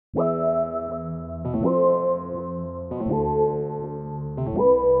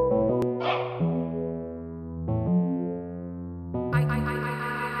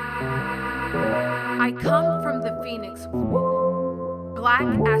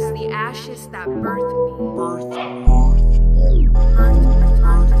black as the ashes that birthed me.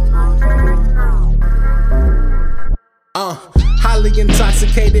 Highly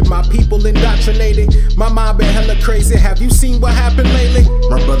intoxicated, my people indoctrinated. My mind been hella crazy, have you seen what happened lately?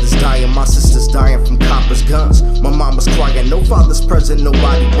 My brother's dying, my sister's dying from coppers' guns. My mama's crying, no father's present,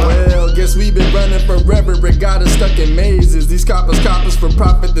 nobody run. Well, guess we been running forever, it got us stuck in mazes. These coppers for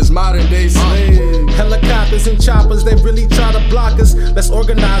profit, this modern day slave. Helicopters and choppers, they really try to block us. Let's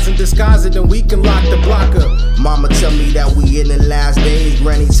organize and disguise it and we can lock the block up. Mama tell me that we in the last days.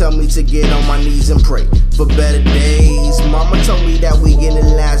 Granny tell me to get on my knees and pray for better days. Mama told me that we in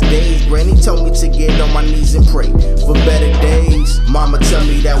the last days. Granny told me to get on my knees and pray for better days. Mama tell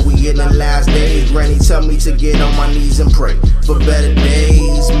me that we in the last days. Granny tell me to get on my knees and pray for better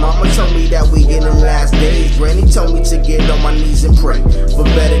days. Mama told me that we in the last days. Granny told me to get on my knees and pray for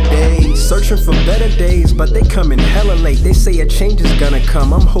better days. Searching for better days, but they coming hella late. They say a change is gonna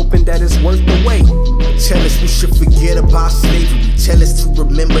come, I'm hoping that it's worth the wait. Tell us we should forget about slavery. Tell us to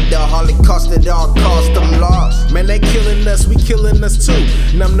remember the Holocaust at all cost them lost. Man, they killing us, we killing us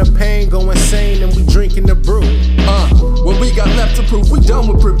too. Numb the pain, go insane, and we drinking the brew. What we got left to prove, we done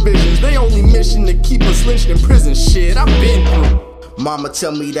with provisions. They only mission to keep us lynched in prison. Shit, I've been through. Mama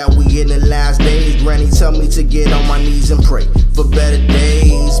tell me that we in the last days. Granny tell me to get on my knees and pray for better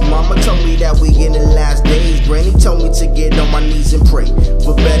days. Mama told me that we in the last days. Granny told me to get on my knees and pray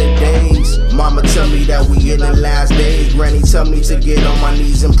for better days. Mama tell me that we in the last days. Granny tell me to get on my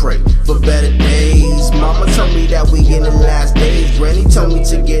knees and pray for better days. Mama told me that we in the last days. Granny told me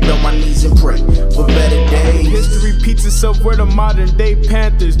to get on my knees and pray for better days. History repeats itself, we're the modern day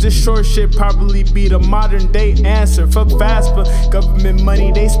Panthers. This short shit probably be the modern day answer. Fuck fast, but government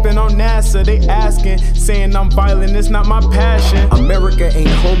money they spend on NASA. They asking, saying I'm violent, it's not my passion. America ain't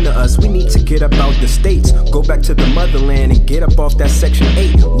home to us, we need to get up out the states. Go back to the motherland and get up off that section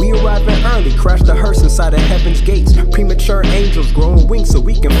 8. We arriving early, crash the hearse inside of heaven's gates. Premature angels growing wings so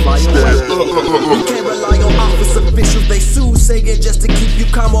we can fly away. We can't rely on office officials, they soothsaying just to keep you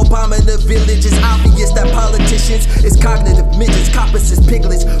calm. Obama in the village, it's obvious that politicians is cognitive midgets, coppers is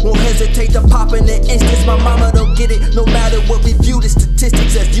piglets. Won't hesitate to pop in an instance. My mama don't get it, no matter what we view the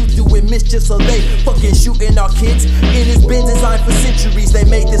statistics as you doing mischief. So they fucking shooting our kids. It has been designed for centuries, they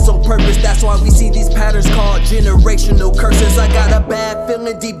made this on purpose. That's why we see these patterns called generational curses. I got a bad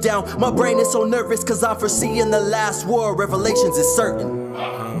feeling deep down, my brain is so nervous cause I'm foreseeing the last war. Revelations is certain.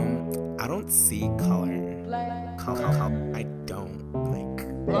 I don't see color. I don't like.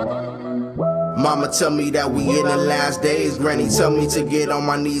 Mama tell me that we in the last days. Granny tell me to get on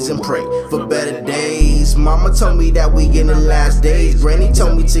my knees and pray for better days. Mama told me that we in the last days. Granny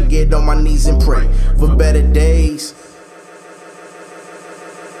told me to get on my knees and pray for better days.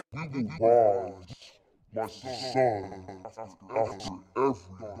 We will rise like the sun after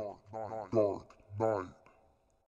every dark night.